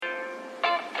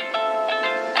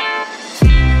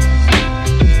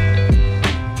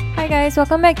guys,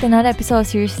 welcome back to another episode of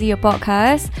Seriously, a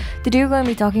podcast. Today we're going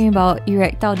to be talking about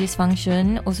erectile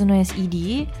dysfunction, also known as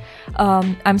ED.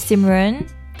 I'm Simran.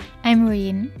 I'm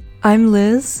Rain. I'm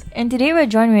Liz. And today we're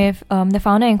joined with the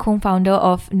founder and co-founder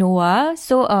of Noah.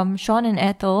 So Sean and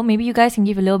Ethel, maybe you guys can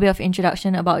give a little bit of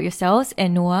introduction about yourselves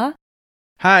and Noah.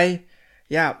 Hi.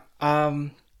 Yeah,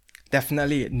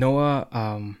 definitely. Noah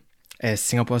is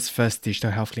Singapore's first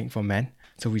digital health clinic for men.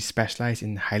 So we specialize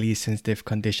in highly sensitive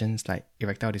conditions like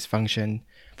erectile dysfunction,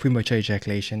 premature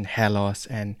ejaculation, hair loss,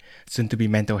 and soon to be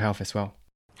mental health as well.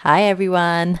 Hi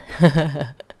everyone.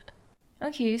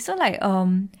 Okay, so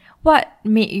what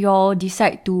made y'all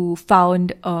decide to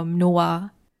found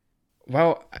Noah?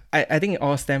 Well, I think it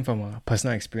all stemmed from a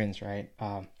personal experience, right?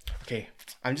 Okay,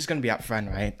 I'm just gonna be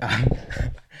upfront, right?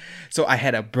 So I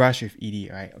had a brush with ED,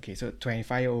 right? Okay, so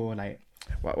 25-year-old,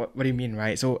 what do you mean,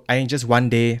 right? So I think just one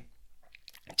day,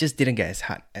 just didn't get as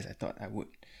hard as I thought I would,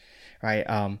 right?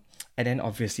 And then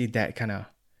obviously that kind of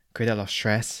created a lot of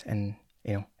stress and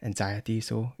anxiety.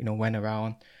 So went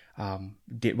around,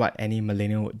 did what any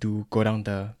millennial would do, go down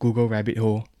the Google rabbit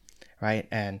hole, right?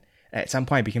 And at some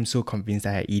point I became so convinced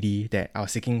that I had ED that I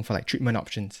was seeking for treatment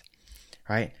options,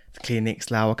 right?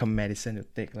 Clinics lah, what kind of medicine to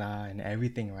take lah, and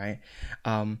everything, right?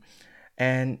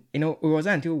 And it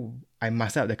wasn't until I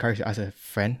mustered up the courage to ask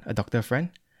a doctor friend,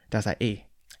 that was like, hey,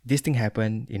 this thing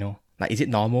happened, is it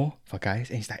normal for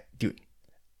guys? And he's like, dude,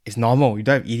 it's normal. You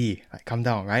don't have ED. Calm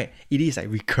down, right? ED is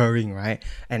recurring, right?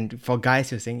 And for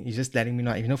guys, you're saying, you're just letting me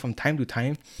know, from time to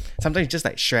time, sometimes it's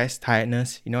just stress,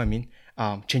 tiredness, you know what I mean?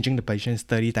 Changing the positions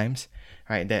 30 times,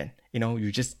 right? That,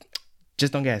 you just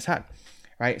don't get as hard,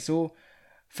 right? So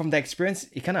from the experience,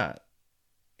 it kind of,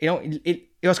 it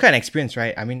was quite an experience,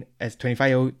 right? I mean, as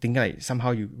 25-year-old, thinking somehow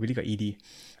you really got ED.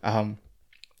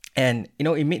 And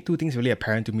it made two things really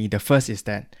apparent to me. The first is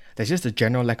that there's just a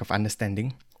general lack of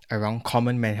understanding around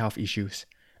common mental health issues,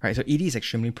 right? So ED is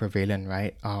extremely prevalent,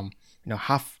 right? About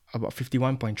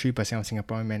 51.3% of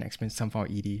Singaporean men experience some form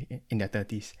of ED in their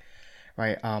 30s,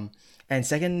 right? And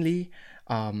secondly,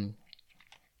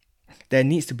 there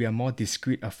needs to be a more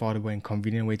discreet, affordable, and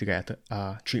convenient way to get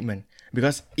treatment.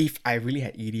 Because if I really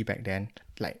had ED back then,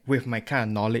 with my kind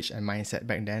of knowledge and mindset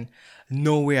back then,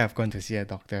 no way I've gone to see a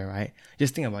doctor, right?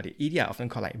 Just think about it. ED are often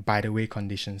called by the way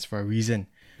conditions for a reason,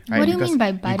 right? What do you mean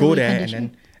by the way condition? You go there and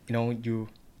then, you...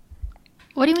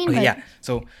 What do you mean by... Yeah,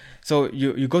 so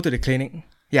you go to the clinic.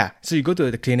 Yeah, so you go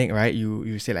to the clinic, right?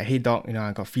 You say hey doc,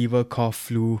 I got fever, cough,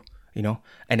 flu, and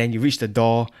then you reach the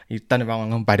door, you turn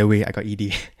around, by the way, I got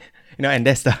ED. And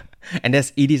that's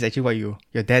ED is actually what you're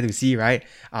there to see, right?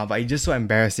 But it's just so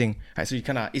embarrassing, right? So you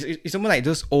kind of, it's almost like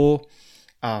those old,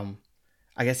 I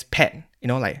guess pet,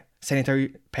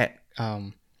 sanitary pet,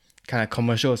 kind of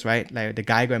commercials, right? Like the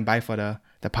guy go and buy for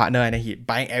the partner, and then he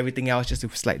buying everything else just to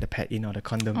slide the pet in or the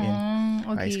condom in.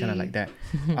 Okay. Right? It's kind of like that,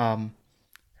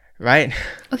 right?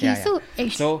 Okay, yeah. so actually,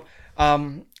 so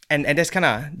and that's kind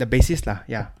of the basis lah.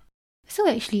 Yeah. So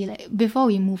actually, before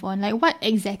we move on, what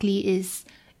exactly is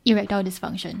erectile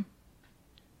dysfunction?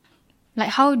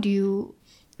 How do you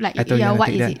what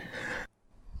is it?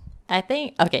 I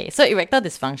think so erectile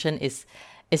dysfunction is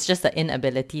just the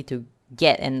inability to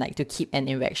get and to keep an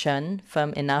erection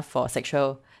firm enough for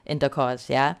sexual intercourse.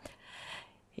 Yeah.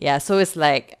 So it's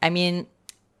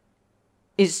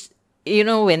it's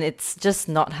when it's just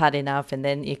not hard enough and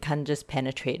then it can't just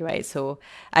penetrate, right? So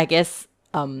I guess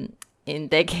in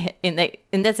that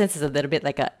sense, it's a little bit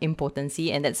like a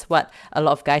impotency, and that's what a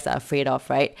lot of guys are afraid of,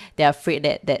 right? They're afraid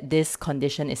that this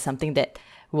condition is something that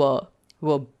will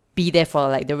be there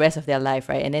for the rest of their life,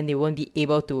 right? And then they won't be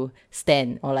able to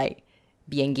stand or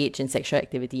be engaged in sexual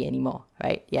activity anymore,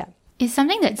 right? Yeah. It's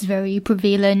something that's very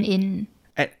prevalent in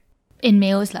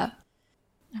males lah.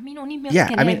 I mean, only males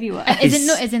can have it. Is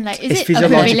it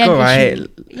physiological, a prevalent right? issue?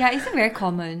 Yeah, is it very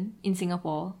common in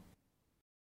Singapore?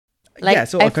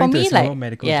 So according for me, to the Singapore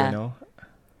Medical yeah. Journal,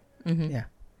 yeah.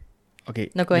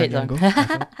 Okay. No, go ahead, John.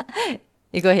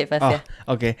 You go ahead first. Yeah.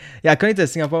 Okay. Yeah, according to the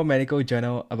Singapore Medical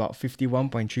Journal, about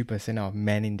 51.3% of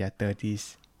men in their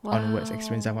 30s onwards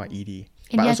experience some ED.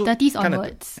 In their 30s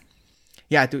onwards.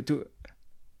 Yeah.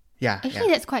 Yeah. Actually,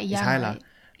 that's quite young. It's high, right?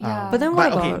 Yeah. Um, But then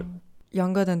what about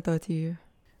younger than 30?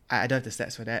 I don't have the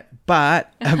stats for that.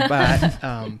 But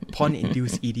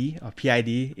porn-induced ED or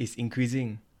PID is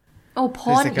increasing. Oh,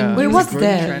 porn. So Wait, what's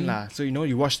that? Trend lah. So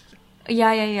you watch.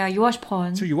 Yeah. You watch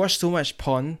porn. So you watch so much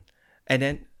porn, and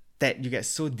then that you get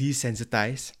so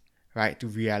desensitized, right, to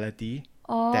reality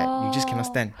that you just cannot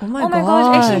stand. Oh my Oh my god.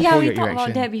 gosh, actually, yeah, Control we your talked about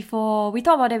erection. that before. We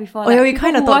talked about that before. Oh, yeah, we people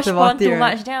kinda who talked watch about porn it, too right?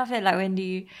 much. Then after that,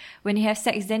 when they have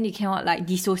sex, then they cannot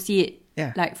dissociate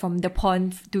Yeah. from the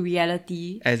porn to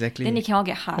reality. Exactly. Then they cannot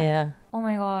get hard. Yeah. Oh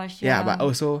my gosh. Yeah, but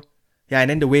also, and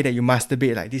then the way that you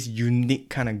masturbate, like this unique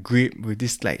kind of grip with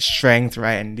this like strength,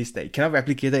 right? And this like you cannot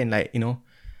replicate it in like,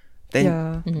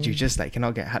 then you just like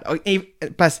cannot get hard.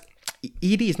 Plus,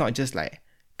 ED is not just like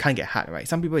can't get hard, right?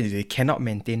 Some people, they cannot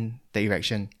maintain the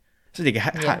erection. So they get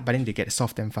hard, but then they get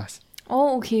soft and fast.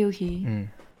 Oh, okay.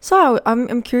 So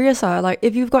I'm curious, like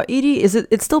if you've got ED,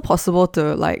 it's still possible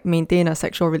to like maintain a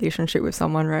sexual relationship with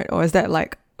someone, right? Or is that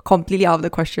like completely out of the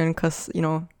question? Because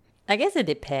I guess it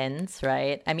depends,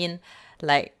 right? I mean,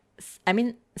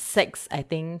 sex, I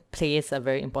think, plays a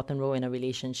very important role in a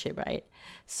relationship, right?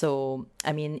 So,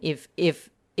 I mean, if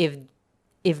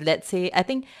let's say,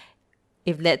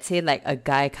 if let's say like a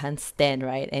guy can't stand,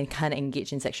 right, and can't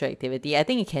engage in sexual activity, I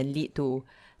think it can lead to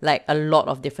like a lot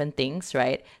of different things,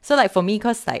 right? So like for me,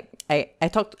 cause like I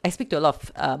speak to a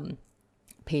lot of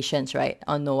patients, right,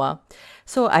 on NOA.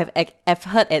 So I've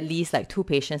heard at least like 2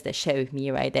 patients that share with me,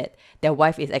 right, that their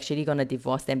wife is actually gonna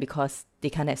divorce them because they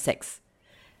can't have sex.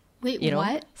 Wait,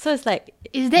 what? So it's like,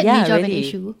 is that major of an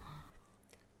issue?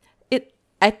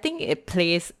 I think it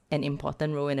plays an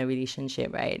important role in a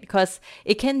relationship, right? Because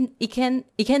it can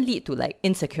lead to like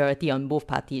insecurity on both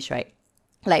parties, right?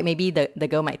 Like maybe the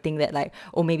girl might think that like,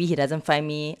 oh, maybe he doesn't find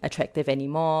me attractive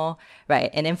anymore, right?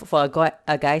 And then for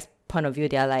a guy's point of view,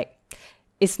 they're like,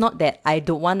 it's not that I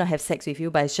don't want to have sex with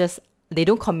you, but it's just they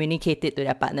don't communicate it to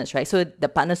their partners, right? So the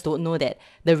partners don't know that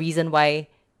the reason why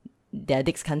their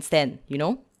dicks can't stand,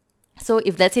 So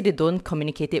if let's say they don't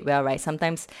communicate it well, right?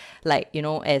 Sometimes like,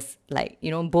 as like,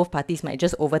 both parties might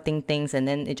just overthink things and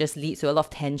then it just leads to a lot of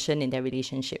tension in their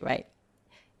relationship, right?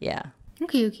 Yeah.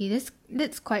 Okay.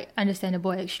 That's quite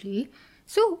understandable actually.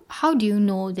 So how do you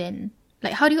know then?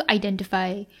 Like how do you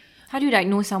identify? How do you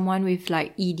diagnose someone with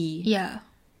like ED? Yeah.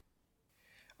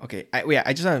 Okay,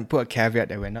 I just want to put a caveat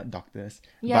that we're not doctors.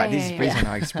 But this is based on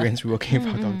our experience working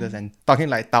with doctors and talking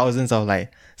like thousands of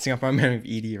like Singaporean men with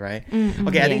ED, right?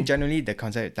 I think generally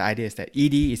the idea is that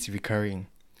ED is recurring.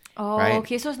 Oh, right?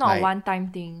 okay, so it's not a one-time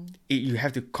thing. You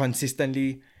have to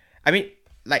consistently,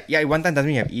 one time doesn't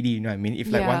mean you have ED, you know what I mean?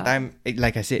 If like one time,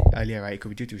 like I said earlier, right, it could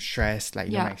be due to stress, like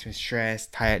you might experience stress,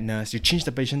 tiredness, you change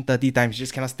the position 30 times, you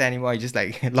just cannot stand anymore, you just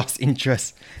like lost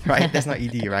interest, right? That's not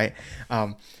ED, right?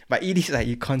 But ED is like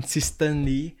you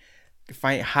consistently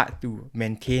find it hard to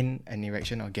maintain an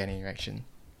erection or get an erection.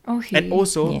 Okay. And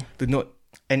also to note,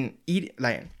 and ED,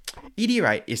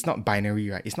 right, it's not binary,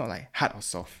 right? It's not like hard or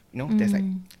soft, There's like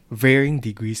varying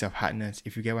degrees of hardness,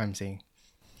 if you get what I'm saying.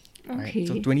 Right? Okay.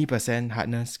 So 20%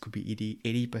 hardness could be ED,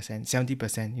 80%,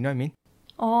 70%, you know what I mean?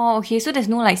 Oh, okay. So there's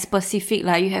no like specific,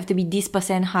 like you have to be this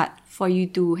 % hard for you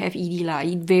to have ED lah.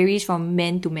 It varies from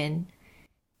man to man.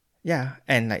 Yeah,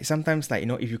 and like sometimes like,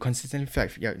 if you consistently feel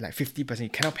like you're like 50%, you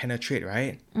cannot penetrate,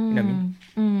 right? You know what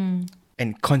I mean?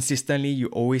 And consistently, you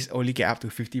always only get up to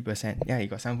 50%. Yeah, you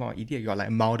got some form of ED, you got like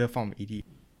a milder form of ED.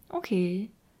 Okay.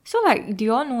 So like, do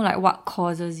you all know like what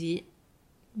causes it?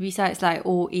 Besides like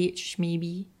old age,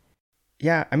 maybe?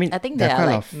 Yeah, I mean, I think there are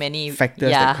like many factors.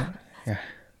 Yeah.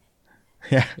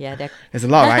 There's a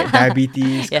lot, right?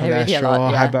 Diabetes, cholesterol,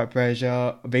 lot, high blood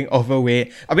pressure, being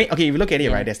overweight. I mean, okay, if you look at it,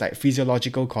 right, there's like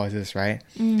physiological causes, right?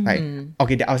 Like,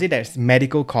 I'll say there's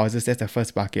medical causes. That's the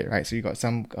first bucket, right? So you got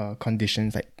some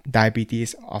conditions like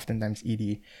diabetes, oftentimes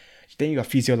ED. Then you got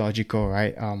physiological,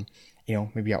 right?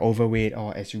 Maybe you're overweight,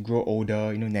 or as you grow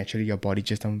older, naturally your body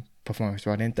just don't perform as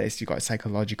well. Then there's you got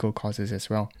psychological causes as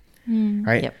well.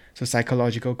 Right? Yep. So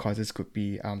psychological causes could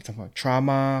be some form of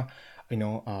trauma,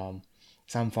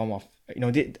 some form of,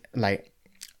 like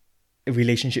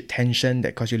relationship tension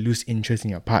that cause you lose interest in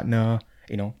your partner,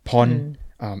 porn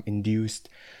induced.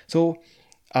 So,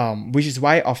 which is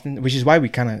why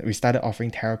we started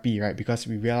offering therapy, right? Because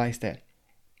we realized that,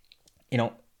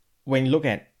 when you look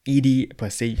at ED per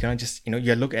se, you cannot just,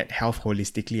 you look at health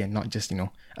holistically and not just,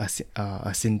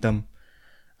 a symptom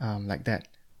like that.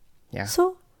 Yeah.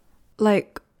 So,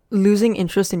 like, losing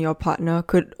interest in your partner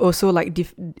could also like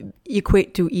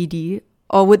equate to ED,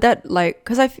 or would that like,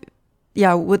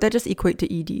 would that just equate to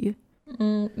ED?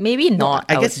 Maybe not.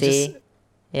 I would guess say,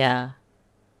 yeah.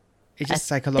 It's just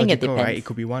psychological, right? It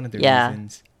could be one of the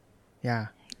reasons. Yeah.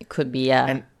 It could be,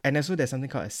 yeah. And also there's something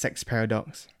called a sex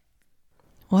paradox.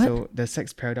 What? So the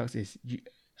sex paradox is,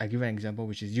 I give an example,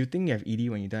 which is you think you have ED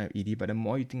when you don't have ED, but the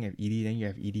more you think you have ED, then you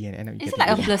have ED and end up you Is get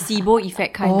it like a placebo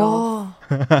effect kind of?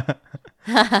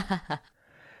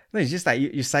 No, it's just like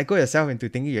you psycho yourself into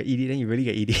thinking you're ED, then you really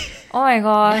get ED. Oh my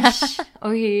gosh.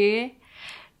 Okay.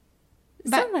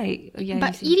 But, so like,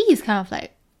 but ED is kind of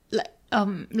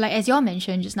like as you all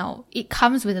mentioned just now, it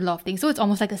comes with a lot of things. So it's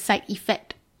almost like a side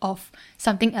effect of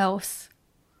something else.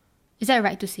 Is that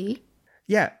right to say?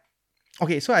 Yeah.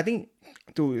 okay, so I think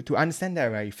to understand that,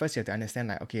 right, first you have to understand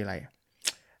like, okay, like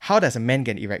how does a man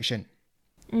get erection?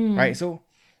 Right? So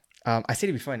I said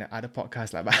it before in the other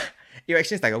podcast, like, but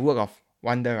erection is like a work of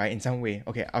wonder, right? In some way.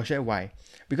 Okay, I'll share why.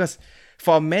 Because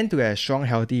for a man to have a strong,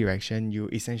 healthy erection, you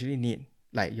essentially need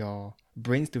like your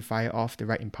brains to fire off the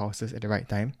right impulses at the right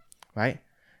time, right?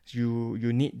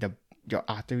 You need your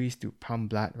arteries to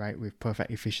pump blood, right, with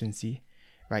perfect efficiency,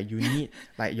 right? You need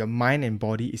like your mind and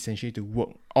body essentially to work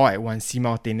all at once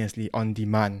simultaneously on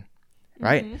demand,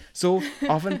 right? So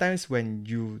oftentimes when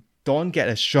you don't get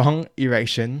a strong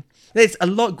erection, there's a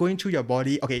lot going through your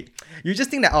body. Okay, you just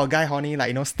think that, oh, guy horny,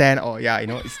 like, stand, or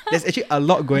there's actually a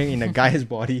lot going in a guy's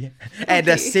body at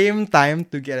the same time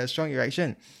to get a strong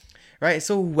erection, right?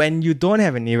 So when you don't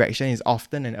have an erection, it's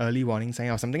often an early warning sign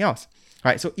of something else,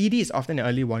 right? So ED is often an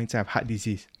early warning sign of heart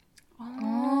disease,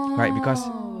 right? Because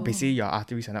basically your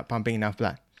arteries are not pumping enough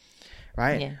blood,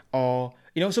 right? Yeah. Or,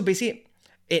 so basically,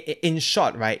 in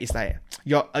short, right, it's like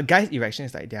a guy's erection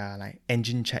is like their like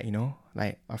engine check,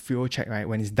 like a fuel check, right?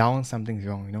 When it's down, something's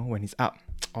wrong, when it's up,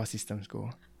 all systems go.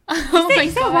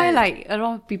 Is that why like a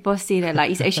lot of people say that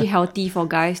like it's actually healthy for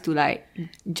guys to like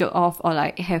jerk off or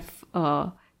like have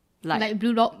like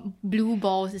blue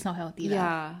balls is not healthy.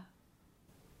 Yeah.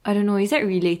 I don't know, is that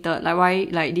related? Like why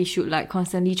like they should like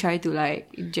constantly try to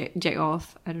like jack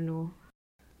off? I don't know.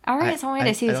 I read somewhere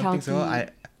that says it's healthy. Think so.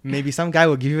 Maybe some guy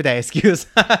will give you that excuse.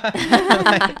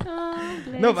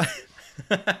 No, but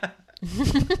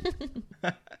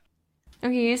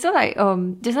okay, so like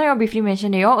just now you briefly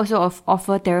mentioned that you all also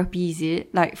offer therapy, is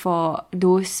it? Like for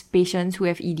those patients who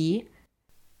have ED?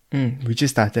 We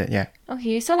just started, yeah.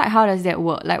 Okay, so like how does that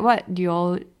work? Like what do you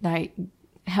all like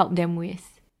help them with?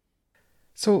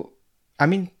 So, I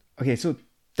mean, okay, so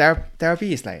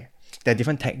therapy is like, there are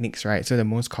different techniques, right? So the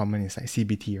most common is like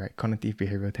CBT, right? Cognitive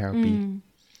behavioral therapy.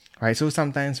 Right, so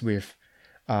sometimes with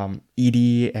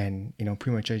ED and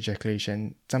premature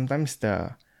ejaculation, sometimes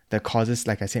the causes,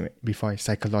 like I said before, is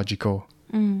psychological,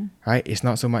 right? It's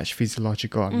not so much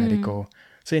physiological or medical.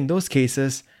 So in those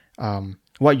cases,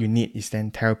 what you need is then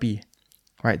therapy,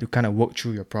 right, to kind of work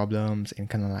through your problems and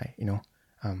kind of like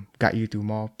guide you to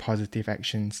more positive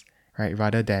actions, right,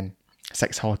 rather than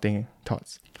sex halting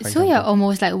thoughts. So you're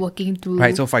almost like working through,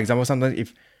 right? So for example,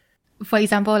 sometimes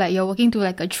like you're working through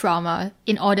like a trauma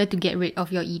in order to get rid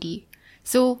of your ED.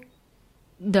 So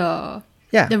the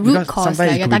root cause,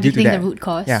 like you're targeting the root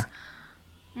cause. Yeah.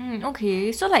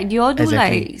 Okay, so like do you all do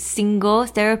like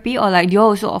singles therapy or like do you all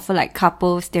also offer like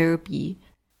couples therapy?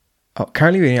 Oh,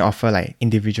 currently we only offer like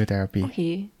individual therapy.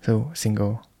 Okay. So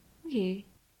single. Okay.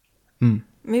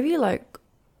 Maybe like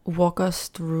walk us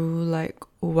through like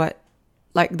what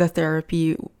like the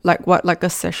therapy, like what like a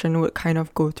session would kind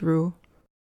of go through.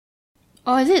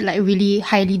 Or is it like really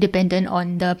highly dependent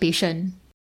on the patient?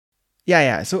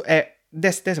 Yeah. So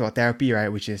that's about therapy, right?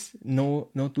 Which is no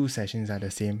two sessions are the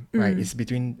same, right? It's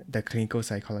between the clinical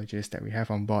psychologist that we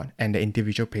have on board and the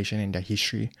individual patient and their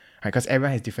history, right? Because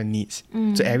everyone has different needs.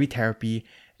 So every therapy,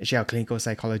 actually our clinical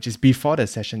psychologist, before the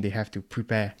session, they have to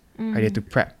prepare, right? They have to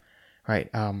prep,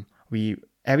 right?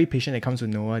 Every patient that comes to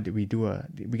NOA, we're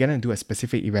gonna do a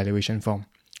specific evaluation form,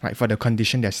 right, for the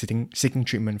condition they're seeking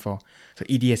treatment for. So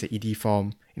ED as an ED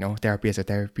form, therapy as a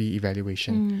therapy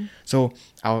evaluation. So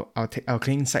our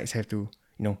clinic sites have to,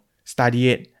 study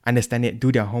it, understand it,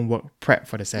 do their homework, prep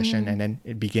for the session, and then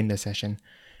begin the session,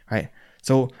 right?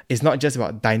 So it's not just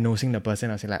about diagnosing the person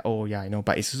or saying like, oh yeah,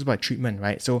 but it's also about treatment,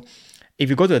 right? So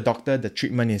if you go to a doctor,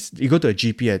 you go to a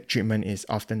GP, a treatment is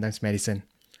oftentimes medicine,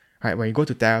 right? When you go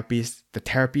to therapists, the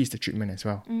therapy is the treatment as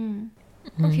well.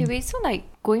 Okay, wait, so like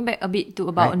going back a bit to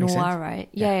about Right, makes NOA, sense? right?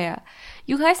 Yeah.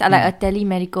 You guys are like a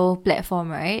telemedical platform,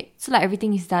 right? So like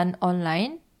everything is done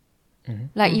online.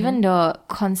 Like even the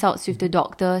consults with the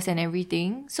doctors and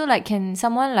everything. So like can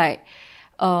someone like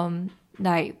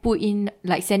put in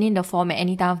like send in the form at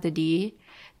any time of the day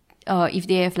if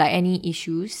they have like any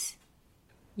issues?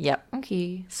 Yep.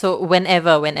 Okay. So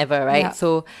whenever, right? Yeah.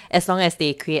 So as long as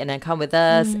they create an account with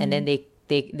us and then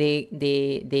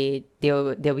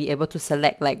they'll be able to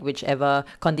select like whichever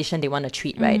condition they want to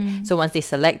treat, right? So once they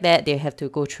select that, they have to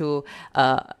go through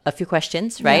a few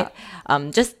questions, right?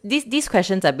 Just these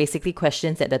questions are basically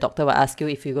questions that the doctor will ask you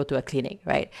if you go to a clinic,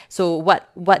 right? So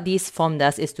what this form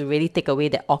does is to really take away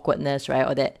that awkwardness, right?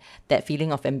 Or that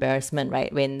feeling of embarrassment,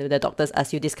 right? When the doctors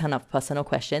ask you this kind of personal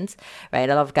questions, right?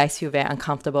 A lot of guys feel very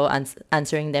uncomfortable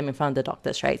answering them in front of the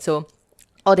doctors, right? So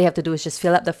all they have to do is just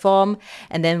fill up the form,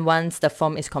 and then once the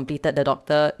form is completed, the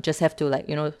doctor just have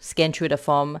to scan through the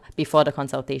form before the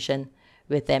consultation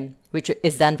with them, which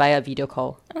is done via video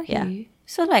call. Okay. Yeah.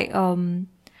 So like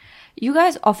you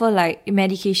guys offer like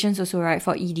medications also, right,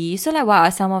 for ED? So like what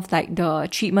are some of like the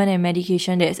treatment and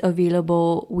medication that's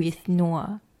available with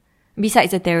NOAA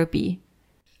besides the therapy?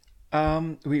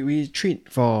 We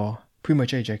treat for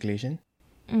premature ejaculation.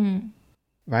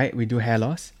 Right? We do hair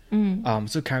loss.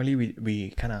 So currently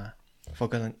we kind of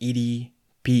focus on ED,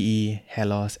 PE, hair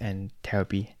loss, and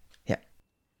therapy. Yeah.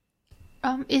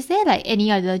 Is there like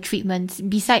any other treatments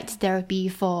besides therapy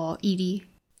for ED?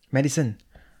 Medicine.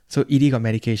 So ED got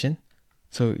medication.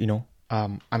 So,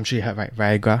 I'm sure you heard, right?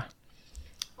 Viagra.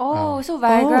 So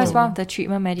Viagra is one of the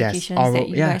treatment medications oral, that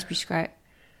you guys prescribe.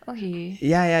 Okay.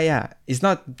 Yeah. It's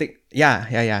not the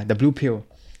the blue pill,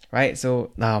 right?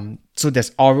 So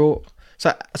there's oral.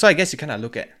 So I guess you kind of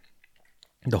look at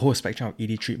the whole spectrum of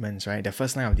ED treatments, right? The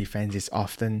first line of defense is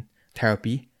often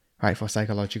therapy, right, for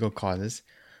psychological causes.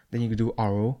 Then you could do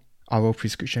oral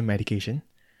prescription medication,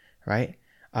 right?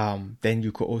 Then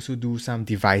you could also do some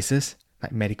devices,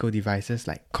 like medical devices,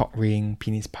 like cock ring,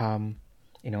 penis pump,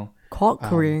 Cock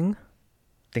ring?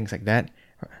 things like that.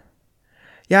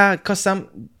 Yeah, because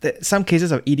some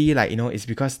cases of ED, like, it's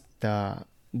because the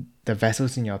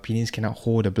vessels in your penis cannot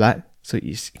hold the blood, so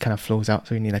it kind of flows out.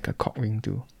 So you need like a cock ring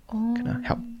to kind of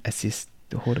help assist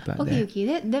to hold the blood there. Okay,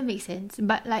 that makes sense.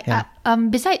 But like, Yeah.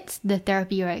 besides the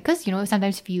therapy, right? Because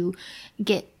sometimes if you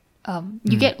get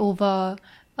get over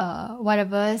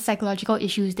whatever psychological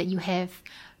issues that you have,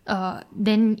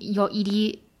 then your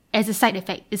ED as a side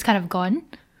effect is kind of gone.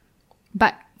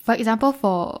 But for example,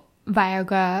 for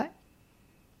Viagra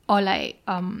or like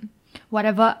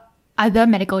whatever other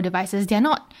medical devices, they're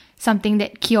not something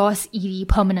that cures ED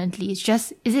permanently. It's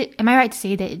just, am I right to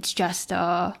say that it's just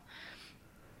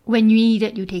when you need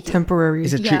it, you take it? Temporary.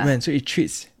 It's a Yeah. treatment, so it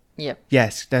treats. Yep.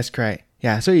 Yes, that's correct.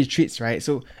 Yeah, so it treats, right?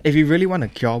 So if you really want to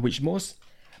cure, which most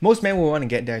men will want to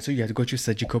get there, so you have to go through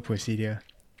surgical procedure,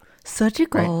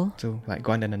 Surgical? right? So like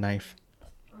go under the knife.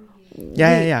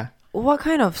 Yeah. What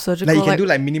kind of surgical? Like you can do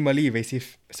like minimally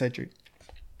invasive surgery.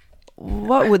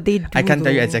 What would they do? I can't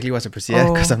tell you though? exactly what's the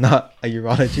procedure because I'm not a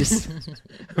urologist,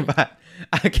 but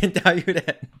I can tell you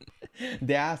that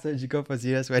there are surgical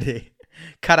procedures where they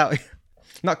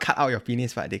not cut out your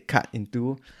penis, but they cut in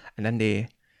two, and then they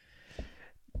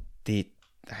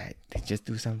just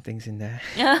do some things in there.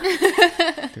 to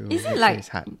Is it make sure like- it's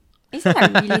hard. Is it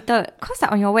like related? Cause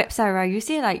like on your website, right, you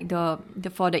say like the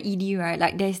for the ED, right,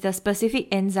 like there's the specific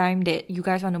enzyme that you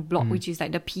guys want to block, which is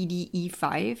like the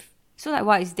PDE5. So like,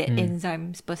 what is that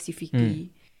enzyme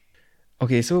specifically?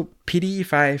 Okay, so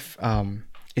PDE5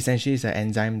 essentially is an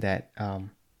enzyme that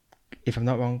if I'm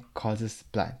not wrong, causes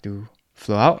blood to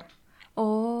flow out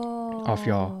of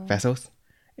your vessels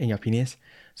in your penis.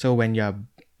 So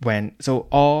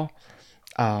all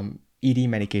ED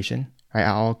medication,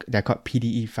 right, they're called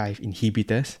PDE5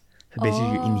 inhibitors. So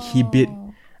basically you inhibit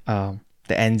the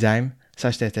enzyme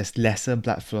such that there's lesser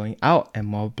blood flowing out and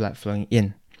more blood flowing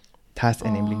in, thus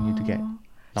enabling you to get longer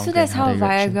So that's and how harder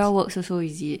erections. Viagra works also,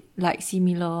 is it? Like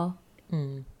similar?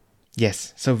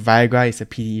 Yes, so Viagra is a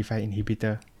PDE5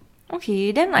 inhibitor.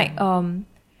 Okay, then like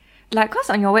cause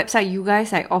on your website you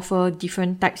guys like offer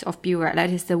different types of pill, right? Like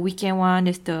there's the weekend one,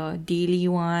 there's the daily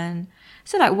one.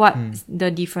 So like what's the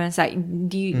difference? Like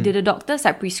do the doctors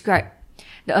like prescribe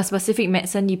a specific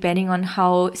medicine depending on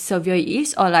how severe it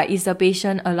is, or like is the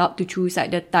patient allowed to choose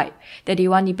like the type that they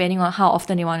want depending on how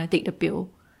often they want to take the pill?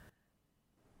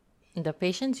 The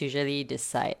patients usually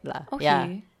decide lah. Okay.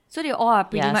 Yeah. So they all are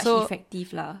pretty Yeah, much so-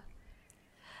 effective lah.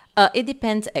 It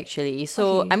depends actually.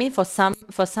 So Okay. I mean, for some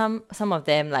of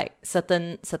them, like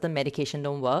certain medication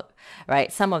don't work,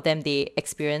 right? Some of them they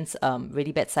experience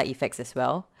really bad side effects as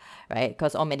well, right?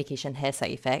 Because all medication has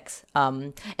side effects.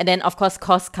 And then of course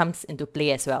cost comes into play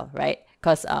as well, right?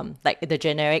 Because like the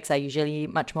generics are usually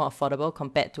much more affordable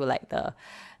compared to like the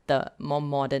more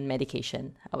modern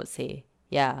medication, I would say.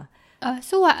 Yeah.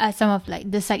 So what are some of like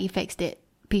the side effects that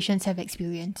patients have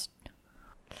experienced?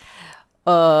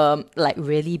 Like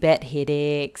really bad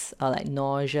headaches or like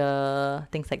nausea,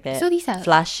 things like that. So these are-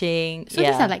 flushing. So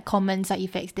these are like common side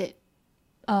effects that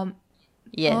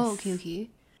yes. Oh, okay.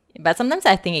 But sometimes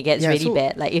I think it gets Yeah, really so-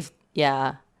 bad. Like if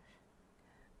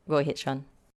go ahead, Sean.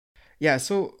 Yeah,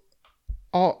 so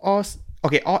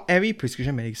every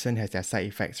prescription medicine has their side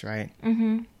effects, right?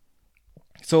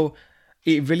 So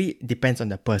it really depends on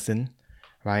the person,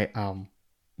 right?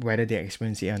 Whether they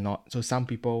experience it or not. So some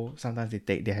people sometimes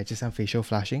they have just some facial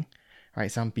flushing,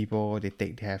 right? Some people they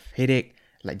have headache,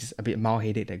 like just a bit mild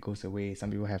headache that goes away.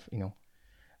 Some people have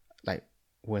like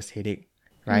worse headache,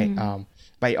 right?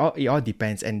 But it all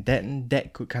depends, and then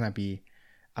that could kind of be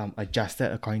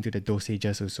adjusted according to the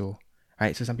dosages also,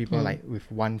 right? So some people like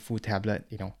with one full tablet,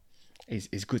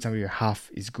 is good. Some people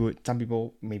half is good. Some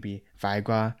people maybe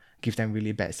Viagra give them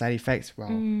really bad side effects, while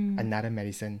another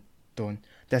medicine don't.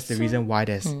 That's the reason why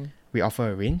we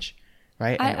offer a range,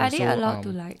 right? Are they allowed to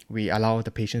like? We allow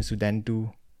the patients to then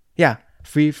do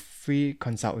free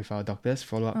consult with our doctors,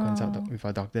 follow-up consult with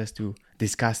our doctors to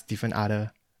discuss different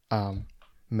other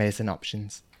medicine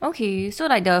options. Okay, so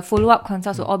like the follow-up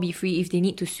consults will all be free if they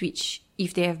need to switch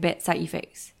if they have bad side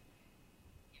effects.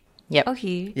 Yep.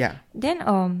 Okay. Yeah.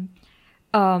 Then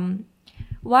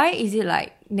why is it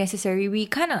like necessary? We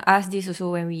kind of asked this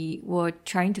also when we were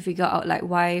trying to figure out like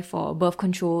why for birth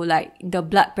control, like the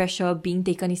blood pressure being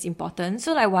taken is important.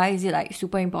 So like why is it like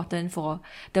super important for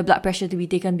the blood pressure to be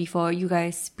taken before you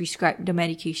guys prescribe the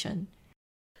medication?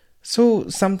 So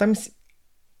sometimes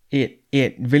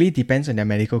it really depends on their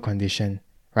medical condition,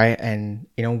 right? And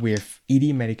with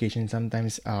ED medication,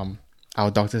 sometimes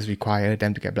our doctors require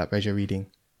them to get blood pressure reading,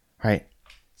 right?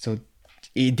 So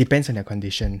it depends on their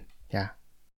condition. Yeah.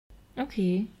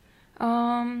 Okay.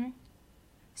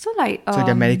 So like so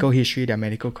their medical history, their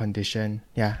medical condition.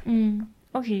 Yeah.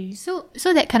 Okay. So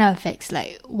that kind of affects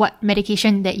like what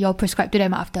medication that you're prescribed to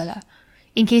them after lah,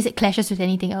 in case it clashes with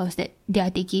anything else that they are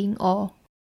taking or.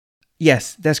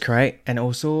 Yes, that's correct. And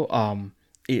also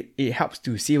it helps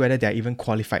to see whether they're even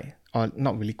qualified, or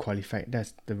not really qualified,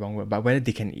 that's the wrong word, but whether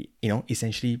they can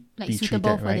essentially Like be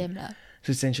suitable treated, for right? them lah.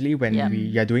 So essentially when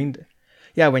you're doing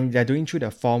when they're doing through the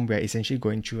form, we're essentially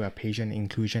going through a patient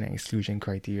inclusion and exclusion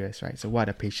criteria, right? So what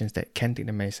are the patients that can take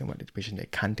the medicine, what are the patients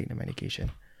that can't take the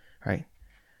medication, right?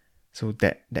 So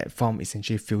that form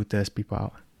essentially filters people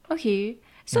out. Okay.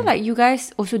 So like you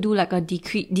guys also do like a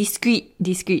discrete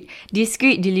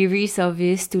delivery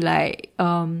service to like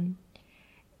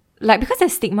because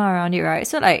there's stigma around it, right?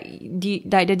 So like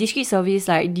the discrete service,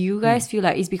 like do you guys feel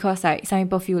like it's because like some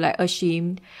people feel like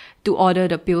ashamed to order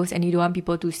the pills and you don't want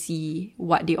people to see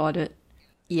what they ordered?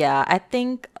 Yeah, I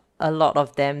think a lot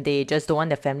of them, they just don't want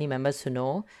their family members to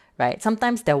know, right?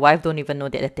 Sometimes their wife don't even know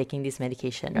that they're taking this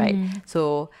medication, right?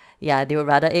 So yeah, they would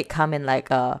rather it come in like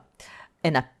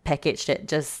in a package that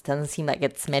just doesn't seem like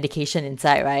it's medication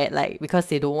inside, right? Like because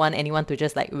they don't want anyone to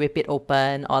just like rip it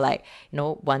open or like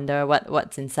wonder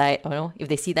what's inside, or if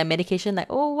they see that medication, like,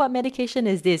 oh, what medication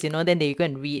is this, then they go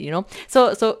and read,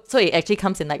 so it actually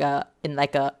comes in a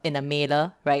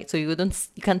mailer, right? So you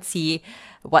can't see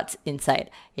what's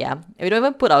inside. Yeah, we don't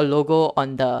even put our logo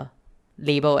on the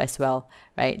label as well,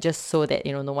 right? Just so that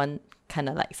no one kind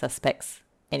of like suspects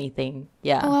anything.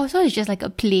 Yeah. Oh, so it's just like a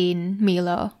plain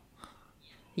mailer.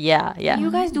 Yeah.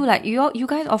 You guys do like you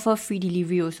guys offer free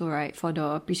delivery also, right, for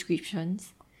the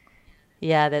prescriptions?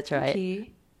 Yeah, that's right.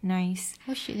 Okay, nice.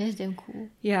 Oh shit, that's damn cool.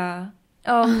 Yeah.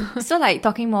 So like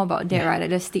talking more about that, right?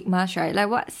 Like the stigmas, right? Like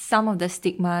what's some of the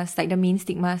stigmas, like the main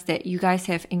stigmas that you guys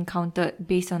have encountered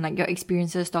based on like your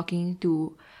experiences talking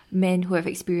to men who have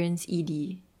experienced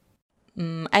ED?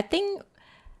 I think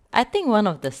one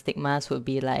of the stigmas would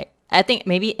be like, I think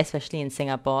maybe especially in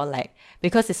Singapore, like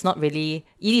because ED is not really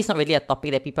a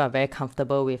topic that people are very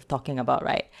comfortable with talking about,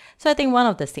 right? So I think one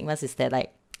of the stigmas is that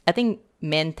like, I think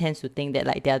men tend to think that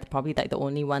like they are probably like the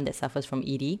only one that suffers from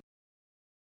ED,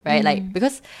 right? Like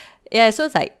because so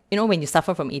it's like when you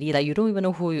suffer from ED, like you don't even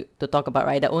know who to talk about,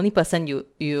 right? The only person you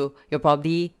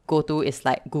probably go to is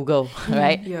like Google,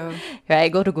 right? Yeah. Right?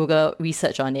 Go to Google,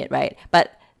 research on it, right?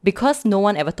 But because no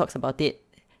one ever talks about it,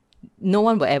 no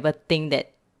one will ever think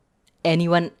that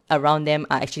anyone around them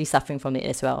are actually suffering from it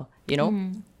as well,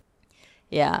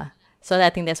 Yeah. So I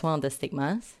think that's one of the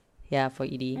stigmas, for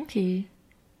ED. Okay.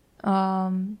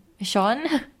 Sean?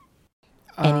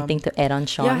 Anything to add on,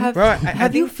 Sean? Yeah, Well, I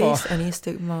have you think faced any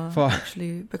stigma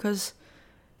actually? Because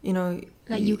Like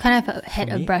you kind of had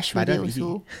For a me, brush with but it not really.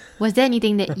 also. Was there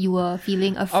anything that you were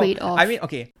feeling afraid of? I mean,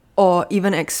 okay. or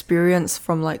even experience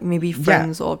from like maybe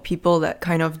friends or people that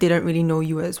kind of didn't really know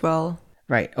you as well.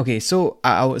 Right. Okay. So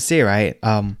I would say, right,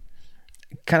 kind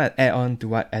of add on to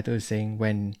what Eto is saying.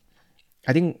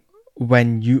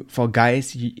 For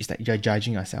guys, it's like you're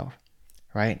judging yourself,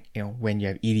 right? When you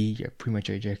have ED, you have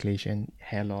premature ejaculation,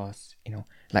 hair loss.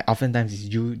 Like oftentimes it's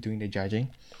you doing the judging,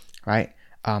 right?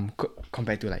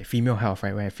 Compared to like female health,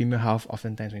 right? Where female health,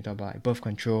 oftentimes when you talk about like birth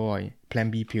control or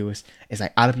Plan B pills, it's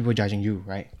like other people judging you,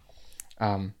 right?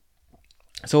 I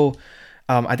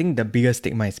think the biggest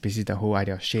stigma is basically the whole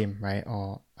idea of shame, right?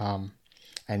 Or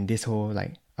and this whole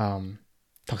like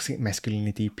toxic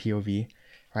masculinity POV,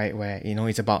 right? Where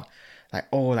it's about like,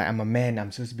 oh, like I'm a man,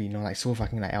 I'm supposed to be like so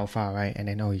fucking like alpha, right? And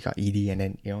then you got ED, and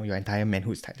then your entire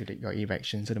manhood's tied to your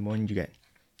erection. So the moment you get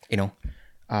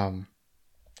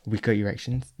weaker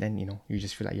erections, then you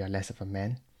just feel like you're less of a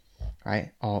man.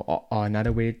 right? Or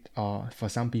another way, or for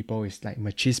some people, is like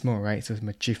machismo, right? So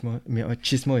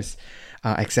machismo is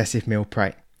excessive male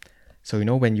pride. So, you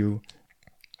know, when you,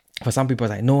 for some people,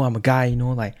 it's like, no, I'm a guy, you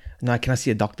know, like, no, I cannot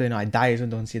see a doctor, you know, I die, so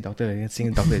don't see a doctor, seeing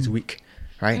a doctor is weak,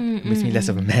 right? Makes me less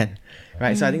of a man,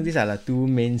 right? So I think these are the two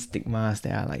main stigmas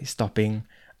that are like stopping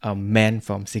men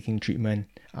from seeking treatment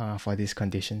for these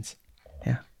conditions.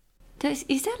 Yeah.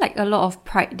 Is there like a lot of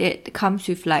pride that comes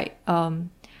with like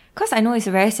because I know it's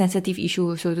a very sensitive issue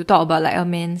also to talk about like a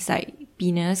man's like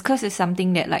penis, because it's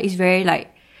something that like is very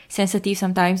like sensitive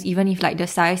sometimes, even if like the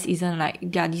size isn't like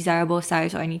their desirable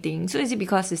size or anything. So is it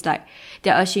because it's like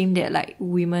they're ashamed that like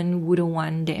women wouldn't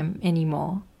want them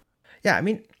anymore? Yeah, I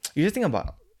mean, you just think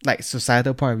about like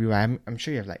societal point of view, right? I'm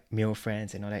sure you have like male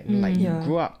friends and all that. Like you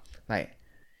grew up like,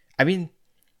 I mean,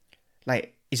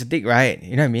 like it's a dick, right?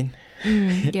 You know what I mean?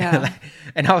 Yeah. Like,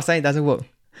 and outside it doesn't work,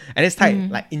 and it's tight,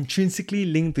 like intrinsically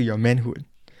linked to your manhood,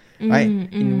 right?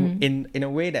 In a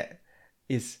way that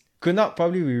could not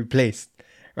probably be replaced,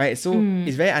 right? So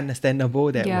it's very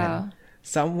understandable that when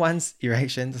someone's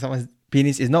erection, someone's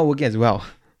penis is not working as well,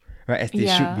 right, as they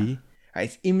should be, right?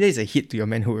 It's immediately a hit to your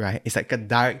manhood, right? It's like a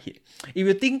direct hit. If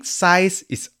you think size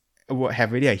would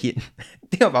have really a hit,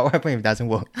 think about what happens if it doesn't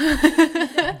work.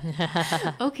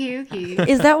 Okay.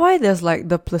 Is that why there's like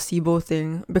the placebo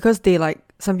thing? Because they like,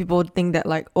 some people think that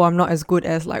like, oh, I'm not as good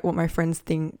as like what my friends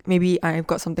think. Maybe I've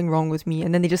got something wrong with me.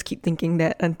 And then they just keep thinking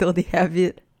that until they have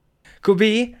it. Could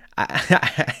be.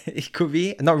 It could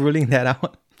be. I'm not ruling that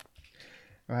out.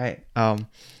 Right.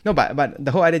 No, but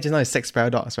the whole idea just now is sex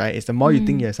paradox, right? It's the more you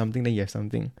think you have something, then you have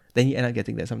something. Then you end up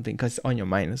getting that something because it's on your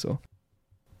mind also.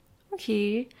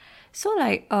 Okay. So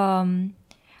like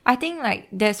I think like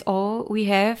that's all we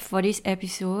have for this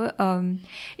episode.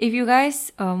 If you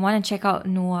guys want to check out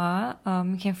Noah,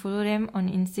 you can follow them on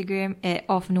Instagram at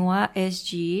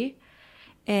ofnoahsg,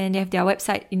 and they have their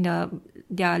website in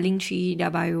their link tree, their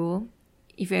bio.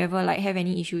 If you ever like have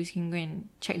any issues, you can go and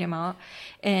check them out.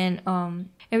 And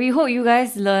we hope you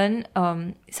guys learn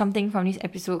something from this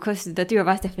episode, because the three of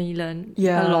us definitely learn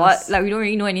a lot. Like we don't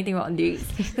really know anything about this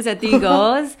because we're three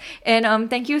girls. And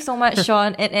thank you so much,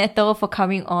 Sean and Ethel, for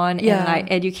coming on and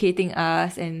like educating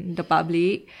us and the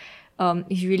public.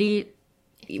 It's really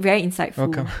very insightful.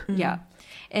 Welcome. Yeah.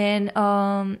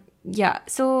 And yeah,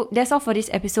 so that's all for this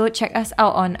episode. Check us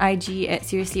out on IG at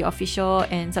Seriously Official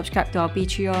and subscribe to our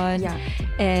Patreon. Yeah.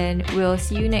 And we'll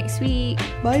see you next week.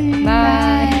 Bye.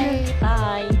 Bye.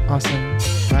 Bye. Awesome.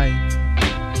 Bye.